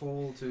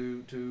hateful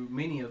to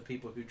many of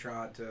people who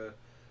tried to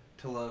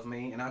love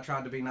me, and I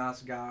tried to be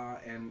nice guy,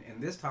 and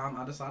this time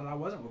I decided I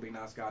wasn't going to be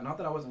nice guy. Not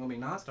that I wasn't going to be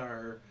nice to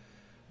her,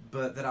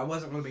 but that I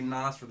wasn't going to be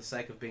nice for the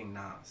sake of being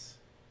nice.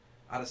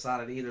 I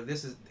decided either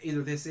this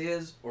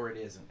is or it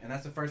isn't, and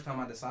that's the first time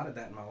I decided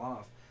that in my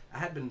life. I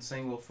had been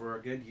single for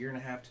a good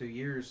 1.5 2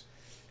 years,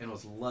 and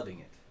was loving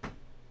it.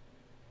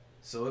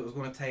 So it was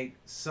going to take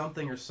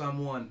something or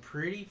someone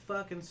pretty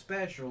fucking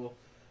special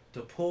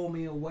to pull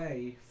me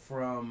away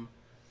from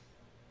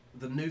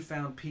the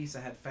newfound peace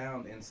I had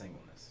found in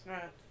singleness.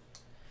 Right.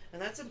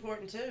 And that's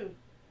important too.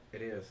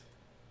 It is.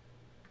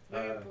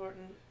 Very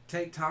important.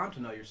 Take time to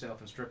know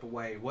yourself and strip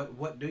away.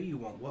 What do you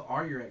want? What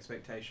are your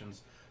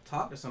expectations?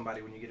 Talk to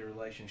somebody when you get a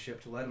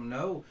relationship to let them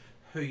know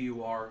who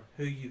you are,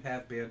 who you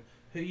have been,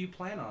 who you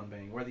plan on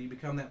being, whether you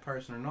become that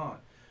person or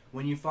not.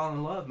 When you fall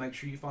in love, make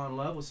sure you fall in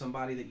love with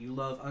somebody that you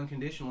love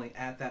unconditionally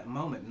at that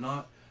moment,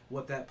 not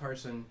what that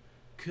person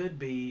could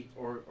be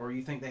or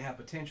you think they have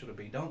potential to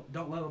be.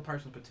 Don't love a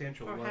person's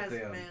potential. Or love has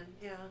them. been,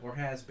 yeah. Or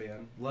has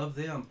been. Love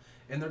them.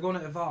 And they're going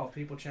to evolve.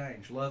 People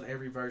change. Love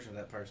every version of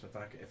that person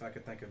if I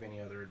could think of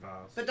any other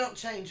advice. But don't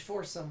change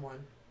for someone.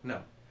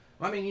 No.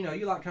 I mean, you know,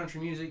 you like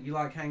country music. You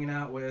like hanging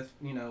out with,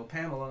 you know,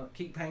 Pamela.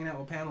 Keep hanging out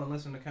with Pamela and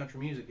listen to country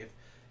music.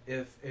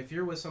 If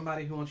you're with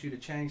somebody who wants you to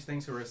change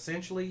things who are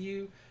essentially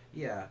you,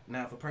 yeah.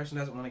 Now, if a person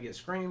doesn't want to get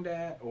screamed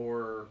at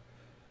or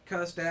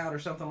cussed out or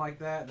something like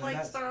that,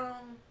 then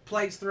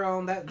plates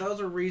thrown,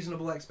 those are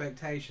reasonable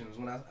expectations.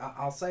 When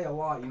I'll say a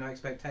lot, you know,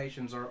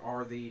 expectations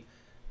are the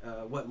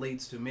what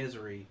leads to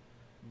misery,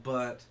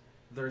 but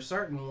there are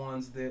certain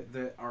ones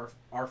that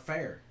are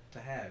fair to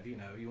have. You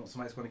know, you want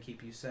somebody that's going to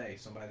keep you safe,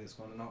 somebody that's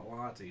going to not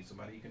lie to you,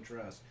 somebody you can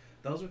trust.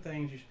 Those are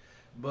things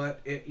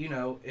but you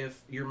know,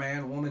 if your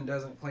man or woman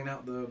doesn't clean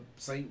out the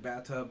sink,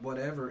 bathtub,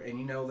 whatever, and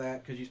you know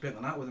that because you spent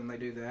the night with them, they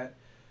do that.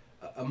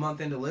 A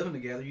month into living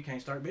together, you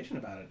can't start bitching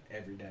about it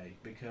every day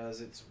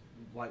because it's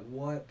like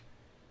what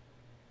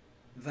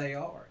they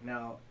are.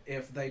 Now,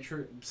 if they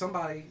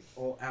somebody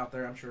out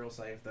there, I'm sure will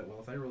say if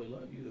they really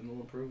love you, then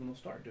they'll improve and they'll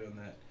start doing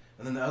that.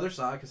 And then the other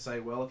side could say,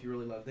 well, if you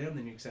really love them,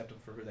 then you accept them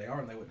for who they are,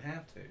 and they wouldn't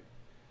have to.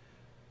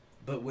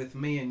 But with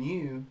me and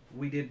you,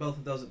 we did both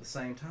of those at the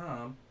same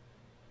time.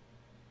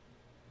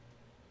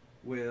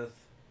 With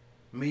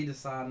me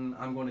deciding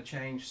I'm going to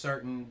change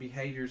certain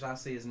behaviors I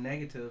see as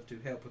negative to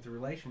help with the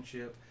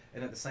relationship,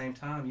 and at the same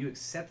time you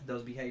accepted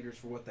those behaviors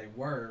for what they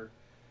were,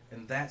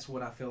 and that's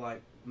what I feel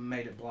like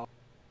made it block.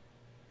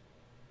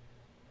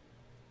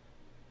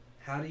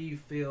 How do you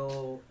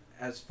feel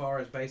as far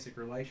as basic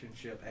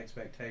relationship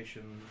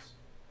expectations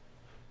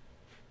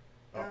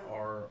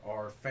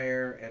are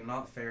fair and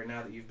not fair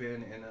now that you've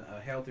been in a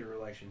healthy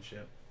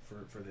relationship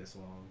for this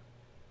long?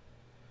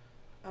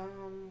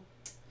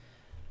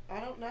 I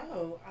don't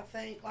know. I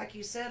think, like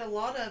you said, a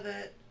lot of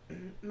it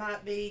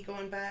might be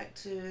going back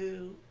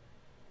to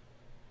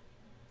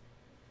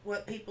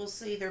what people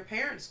see their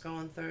parents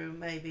going through,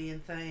 maybe,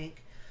 and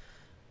think,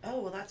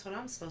 oh, well, that's what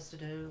I'm supposed to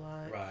do.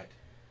 Like, right.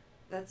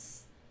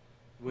 That's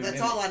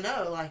all I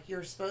know. Like,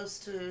 you're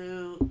supposed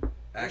to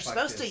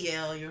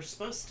yell. You're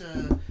supposed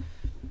to,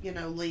 you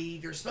know,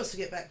 leave. You're supposed to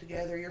get back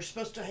together. You're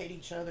supposed to hate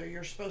each other.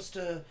 You're supposed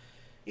to,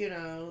 you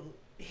know,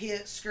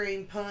 hit,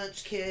 scream,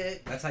 punch,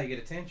 kick. That's how you get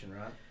attention,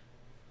 right?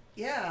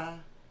 Yeah,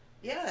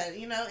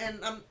 you know,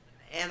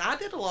 and I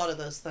did a lot of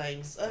those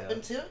things up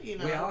until, you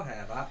know. We all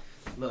have.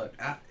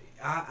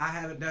 I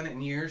haven't done it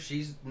in years.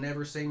 She's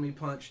never seen me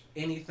punch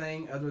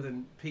anything other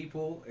than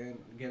people. And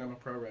again, I'm a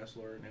pro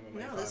wrestler and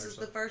MMA fighter. No, this is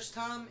the first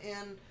time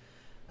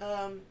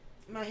in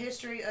my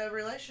history of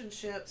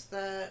relationships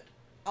that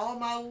all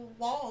my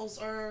walls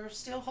are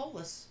still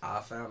holeless. I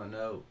found a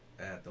note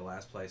at the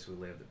last place we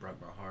lived that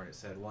broke my heart. It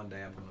said, one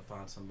day I'm going to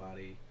find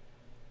somebody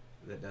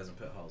that doesn't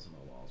put holes in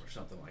my walls, or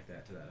something like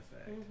that to that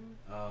effect.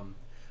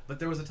 But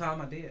there was a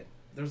time I did.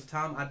 There was a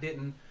time I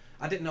didn't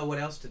know what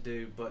else to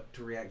do but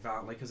to react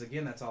violently, because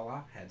again, that's all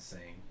I had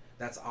seen.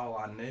 That's all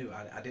I knew.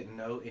 I didn't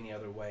know any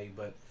other way,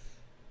 but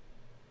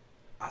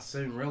I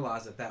soon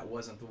realized that that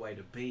wasn't the way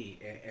to be,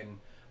 and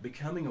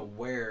becoming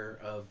aware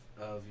of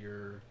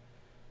your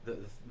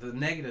the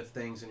negative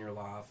things in your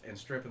life and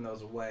stripping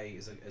those away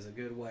is a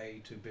good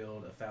way to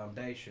build a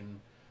foundation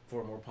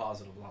for a more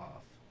positive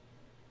life.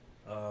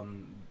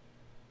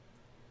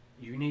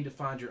 You need to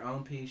find your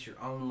own peace, your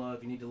own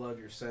love. You need to love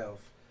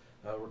yourself.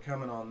 We're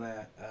coming on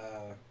that.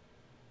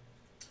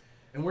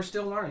 And we're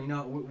still learning. You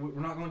know,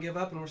 we're not going to give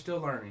up, and we're still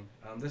learning.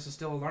 This is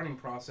still a learning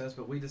process,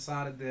 but we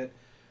decided that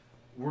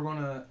we're going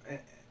to...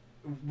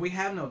 we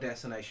have no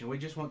destination. We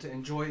just want to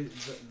enjoy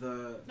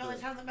the only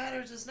time that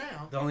matters is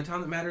now. The only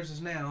time that matters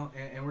is now,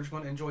 and we're just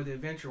going to enjoy the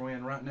adventure we're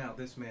in right now,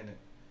 this minute.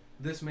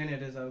 This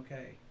minute is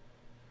okay.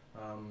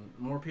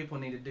 More people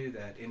need to do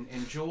that.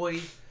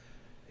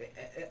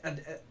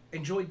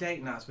 Enjoy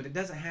date nights, but it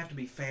doesn't have to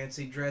be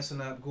fancy,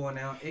 dressing up, going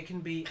out. It can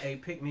be a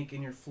picnic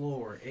in your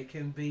floor. It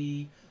can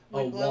be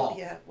a walk.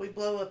 Yeah, we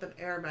blow up an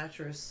air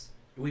mattress.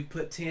 We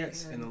put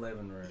tents in the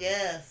living room.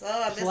 Yes.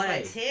 Oh, I missed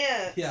my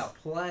tent. Yeah,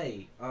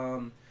 play.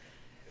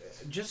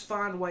 Just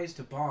find ways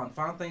to bond.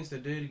 Find things to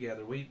do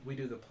together. We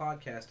do the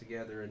podcast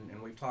together,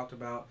 and we've talked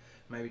about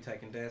maybe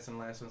taking dancing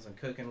lessons and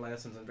cooking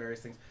lessons and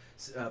various things,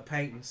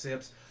 painting,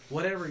 sips,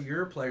 whatever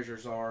your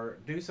pleasures are.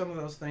 Do some of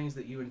those things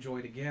that you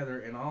enjoy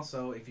together, and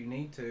also, if you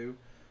need to,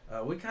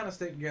 we kind of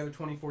stick together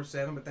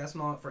 24/7, but that's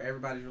not for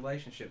everybody's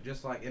relationship.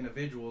 Just like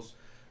individuals,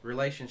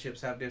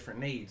 relationships have different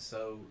needs,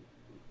 so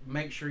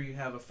make sure you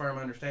have a firm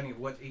understanding of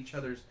what each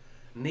other's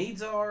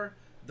needs are,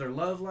 their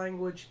love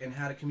language, and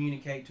how to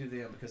communicate to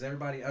them, because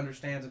everybody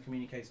understands and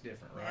communicates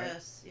different, right?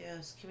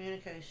 Yes,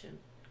 communication.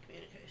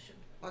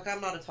 Like, I'm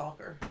not a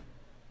talker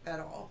at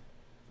all.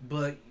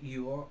 But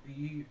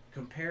you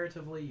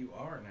comparatively, you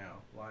are now.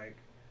 Like,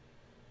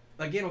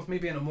 again, with me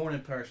being a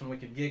morning person, we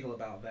could giggle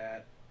about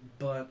that,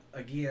 but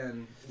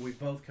again, we've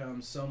both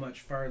come so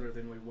much further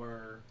than we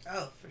were.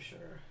 Oh, for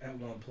sure. At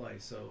one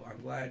place, so I'm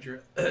glad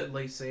you're at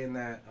least seeing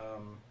that.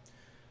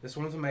 This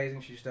one's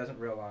amazing. She just doesn't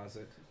realize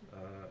it.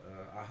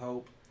 I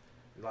hope,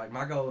 like,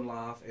 my goal in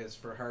life is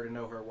for her to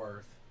know her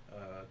worth,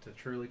 to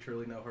truly,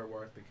 truly know her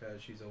worth,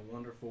 because she's a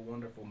wonderful,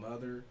 wonderful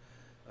mother,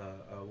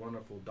 a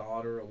wonderful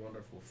daughter, a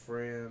wonderful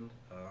friend,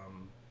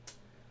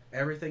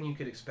 everything you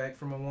could expect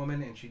from a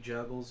woman, and she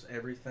juggles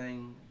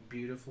everything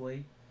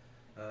beautifully.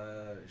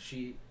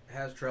 She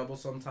has trouble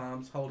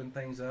sometimes holding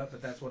things up,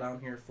 but that's what I'm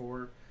here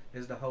for,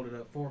 is to hold it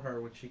up for her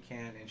when she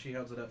can, and she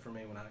holds it up for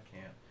me when I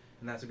can't.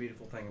 And that's a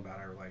beautiful thing about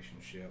our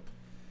relationship.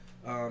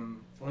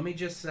 Let me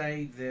just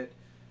say that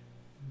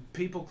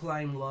people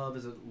claim love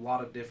is a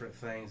lot of different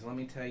things. Let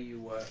me tell you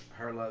what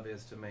her love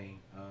is to me,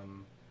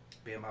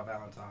 being my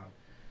Valentine.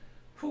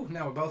 Whew,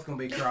 now we're both going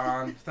to be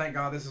crying. Thank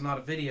God this is not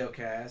a video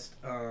cast.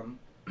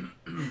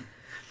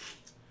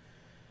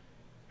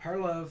 Her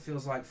love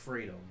feels like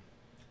freedom.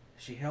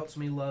 She helps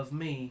me love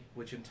me,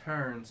 which in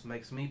turns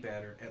makes me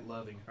better at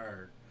loving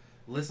her.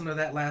 Listen to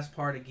that last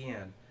part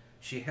again.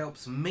 She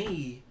helps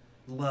me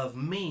love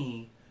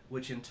me,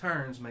 which in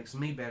turns makes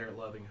me better at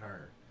loving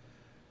her.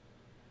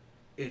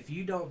 If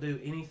you don't do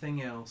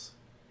anything else,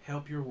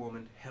 help your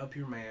woman, help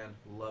your man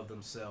love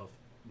themselves.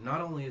 Not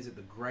only is it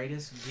the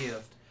greatest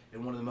gift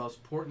and one of the most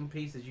important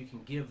pieces you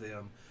can give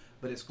them,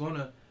 but it's going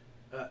to,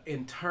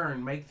 in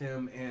turn, make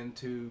them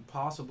into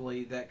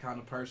possibly that kind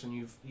of person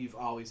you've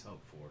always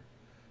hoped for.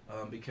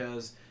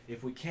 Because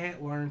if we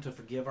can't learn to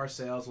forgive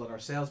ourselves, let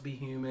ourselves be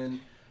human,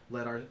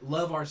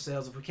 love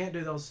ourselves, if we can't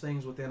do those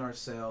things within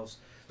ourselves,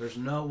 there's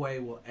no way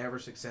we'll ever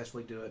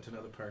successfully do it to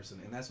another person.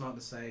 And that's not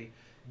to say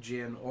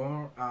Jen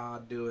or I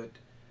do it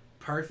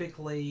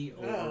perfectly,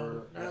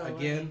 or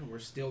again, we're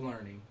still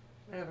learning.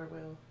 Never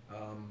will.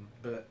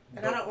 But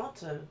I don't want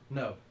to.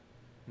 No.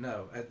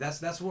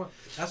 That's one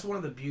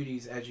of the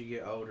beauties as you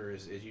get older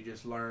is you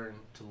just learn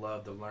to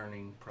love the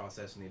learning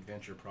process and the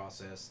adventure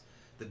process.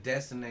 The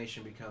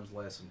destination becomes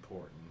less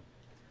important.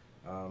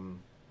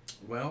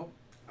 Well,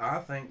 I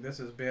think this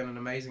has been an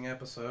amazing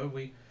episode.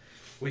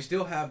 We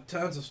still have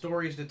tons of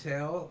stories to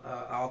tell.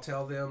 I'll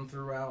tell them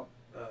throughout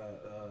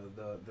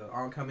the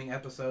oncoming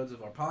episodes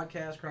of our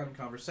podcast, Crime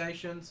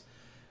Conversations.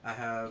 I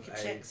have you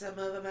can check some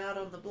of them out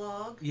on the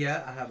blog.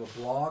 Yeah, I have a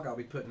blog. I'll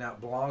be putting out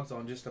blogs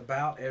on just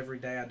about every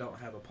day I don't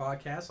have a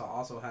podcast. I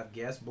also have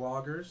guest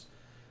bloggers.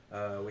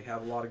 We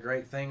have a lot of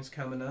great things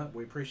coming up.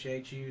 We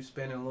appreciate you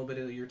spending a little bit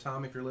of your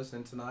time, if you're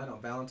listening tonight,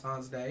 on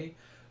Valentine's Day,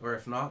 or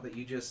if not, that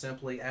you just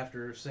simply,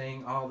 after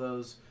seeing all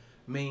those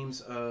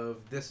memes of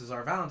this is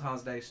our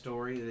Valentine's Day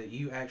story, that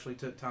you actually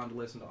took time to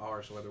listen to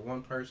ours. So whether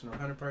one person or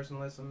 100 person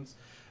listens,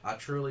 I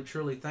truly,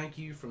 truly thank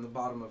you from the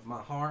bottom of my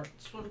heart.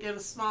 Just want to give a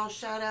small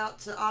shout out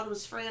to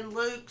Ottawa's friend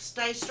Luke.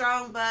 Stay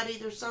strong, buddy.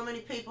 There's so many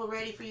people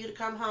ready for you to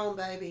come home,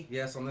 baby.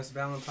 Yes, on this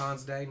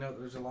Valentine's Day,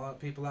 there's a lot of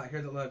people out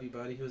here that love you,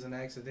 buddy, who was in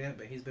an accident,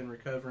 but he's been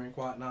recovering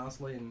quite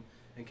nicely and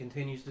and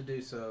continues to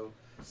do so.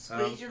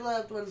 Squeeze your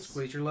loved ones.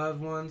 Squeeze your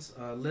loved ones.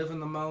 Live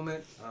in the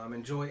moment.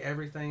 Enjoy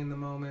everything in the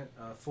moment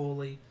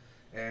fully.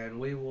 And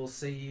we will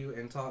see you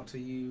and talk to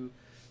you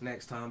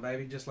next time,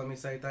 baby. Just let me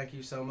say thank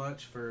you so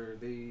much for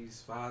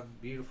these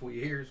 5 beautiful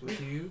years with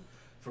you,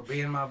 for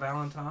being my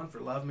Valentine, for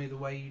loving me the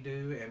way you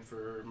do, and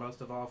for most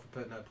of all, for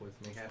putting up with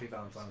me. Happy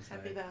Valentine's Day.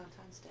 Happy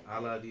Valentine's Day. I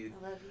love you.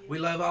 I love you. We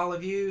love all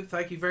of you.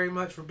 Thank you very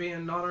much for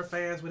being not our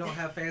fans. We don't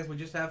have fans. We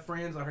just have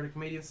friends. I heard a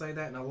comedian say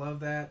that, and I love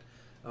that.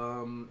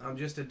 I'm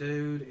just a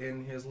dude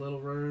in his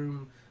little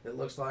room that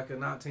looks like a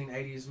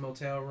 1980s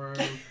motel room.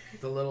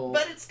 The little,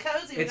 but it's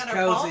cozy. It's got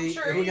cozy.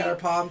 Our palm tree. We got our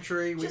palm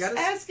tree. Just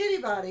ask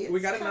anybody.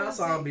 We got a nice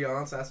cozy.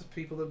 ambiance. That's what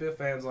people that be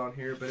fans on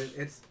here. But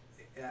it's.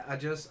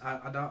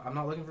 I'm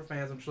not looking for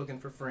fans. I'm just looking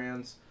for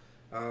friends.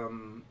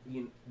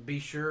 Be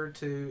sure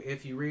to,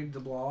 if you read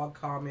the blog,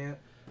 comment.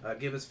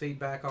 Give us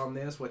feedback on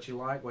this, what you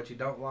like, what you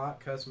don't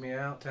like, cuss me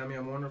out, tell me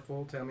I'm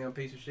wonderful, tell me I'm a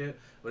piece of shit.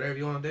 Whatever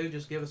you want to do,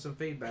 just give us some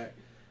feedback.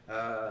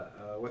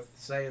 With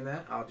saying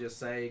that, I'll just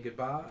say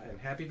goodbye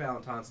and happy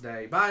Valentine's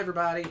Day. Bye,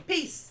 everybody.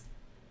 Peace.